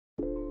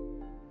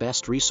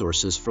best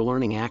resources for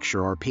learning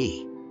Axure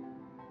RP.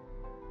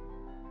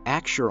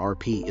 Axure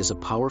RP is a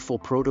powerful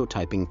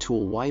prototyping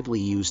tool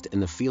widely used in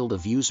the field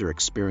of user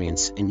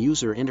experience and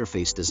user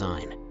interface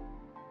design.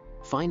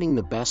 Finding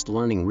the best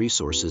learning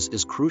resources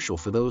is crucial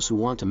for those who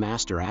want to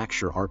master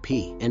Axure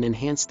RP and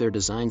enhance their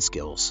design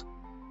skills.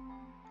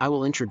 I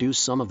will introduce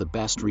some of the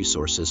best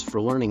resources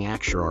for learning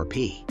Axure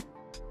RP.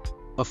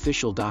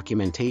 Official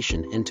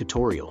documentation and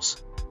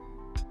tutorials.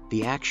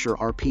 The Axure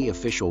RP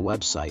official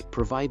website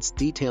provides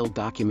detailed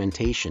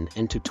documentation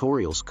and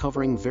tutorials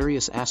covering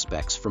various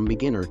aspects from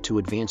beginner to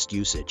advanced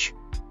usage.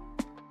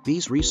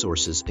 These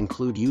resources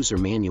include user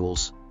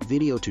manuals,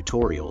 video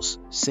tutorials,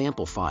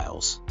 sample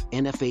files,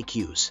 and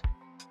FAQs.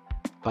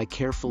 By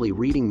carefully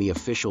reading the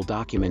official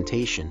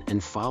documentation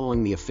and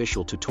following the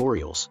official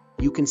tutorials,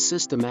 you can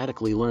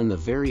systematically learn the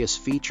various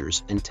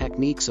features and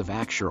techniques of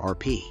Axure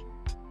RP.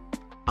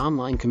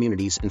 Online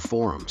communities and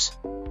forums.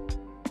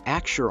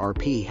 Axure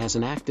RP has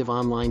an active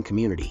online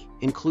community,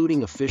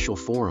 including official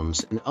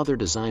forums and other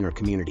designer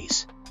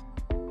communities.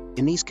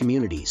 In these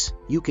communities,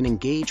 you can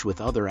engage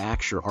with other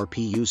Axure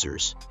RP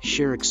users,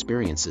 share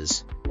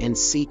experiences, and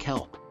seek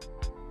help.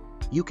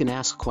 You can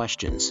ask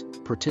questions,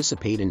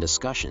 participate in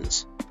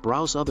discussions,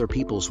 browse other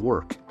people's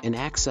work, and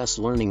access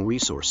learning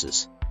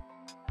resources.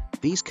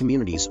 These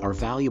communities are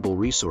valuable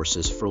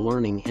resources for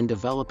learning and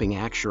developing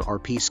Axure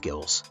RP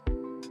skills.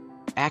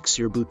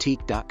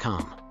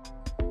 AxureBoutique.com.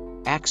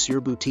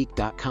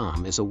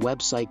 AxureBoutique.com is a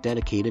website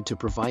dedicated to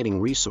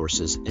providing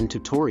resources and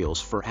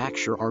tutorials for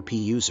Axure RP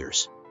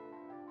users.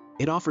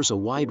 It offers a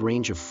wide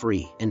range of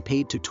free and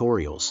paid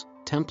tutorials,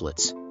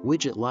 templates,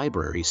 widget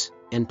libraries,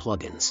 and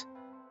plugins.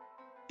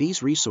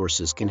 These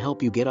resources can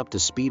help you get up to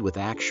speed with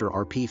Axure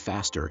RP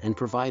faster and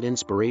provide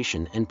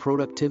inspiration and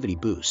productivity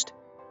boost.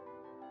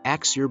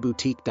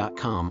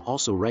 AxureBoutique.com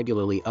also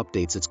regularly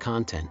updates its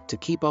content to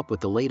keep up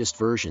with the latest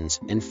versions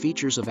and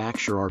features of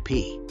Axure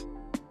RP.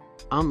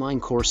 Online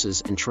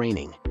courses and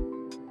training.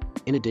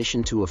 In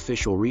addition to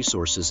official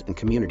resources and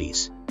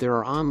communities, there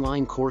are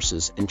online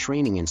courses and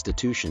training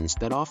institutions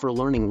that offer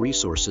learning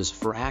resources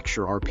for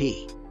Axure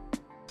RP.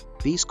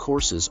 These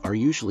courses are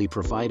usually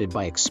provided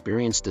by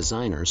experienced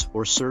designers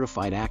or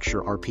certified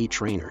Axure RP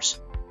trainers.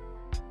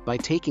 By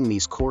taking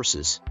these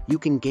courses, you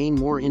can gain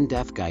more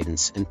in-depth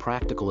guidance and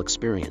practical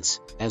experience,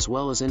 as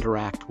well as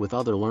interact with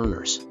other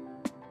learners.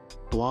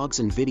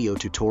 Blogs and video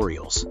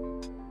tutorials.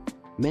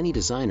 Many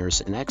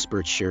designers and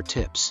experts share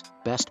tips,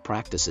 best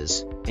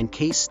practices, and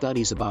case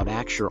studies about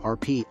Axure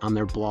RP on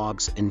their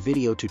blogs and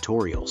video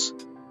tutorials.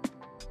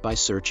 By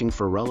searching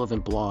for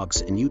relevant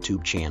blogs and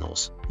YouTube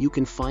channels, you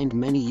can find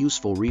many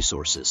useful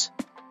resources.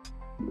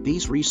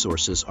 These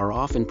resources are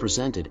often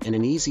presented in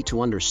an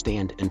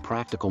easy-to-understand and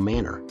practical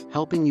manner,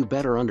 helping you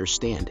better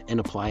understand and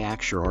apply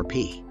Axure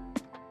RP.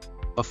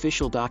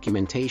 Official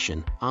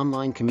documentation,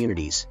 online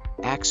communities,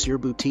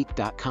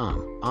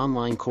 AxureBoutique.com,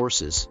 online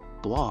courses,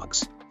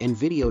 blogs, and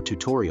video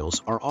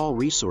tutorials are all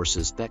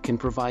resources that can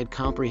provide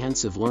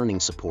comprehensive learning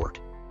support.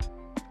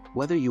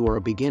 Whether you are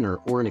a beginner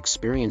or an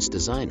experienced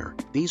designer,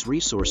 these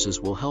resources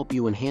will help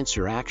you enhance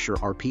your Axure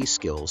RP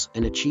skills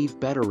and achieve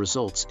better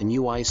results in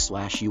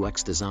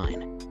UI/UX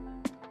design.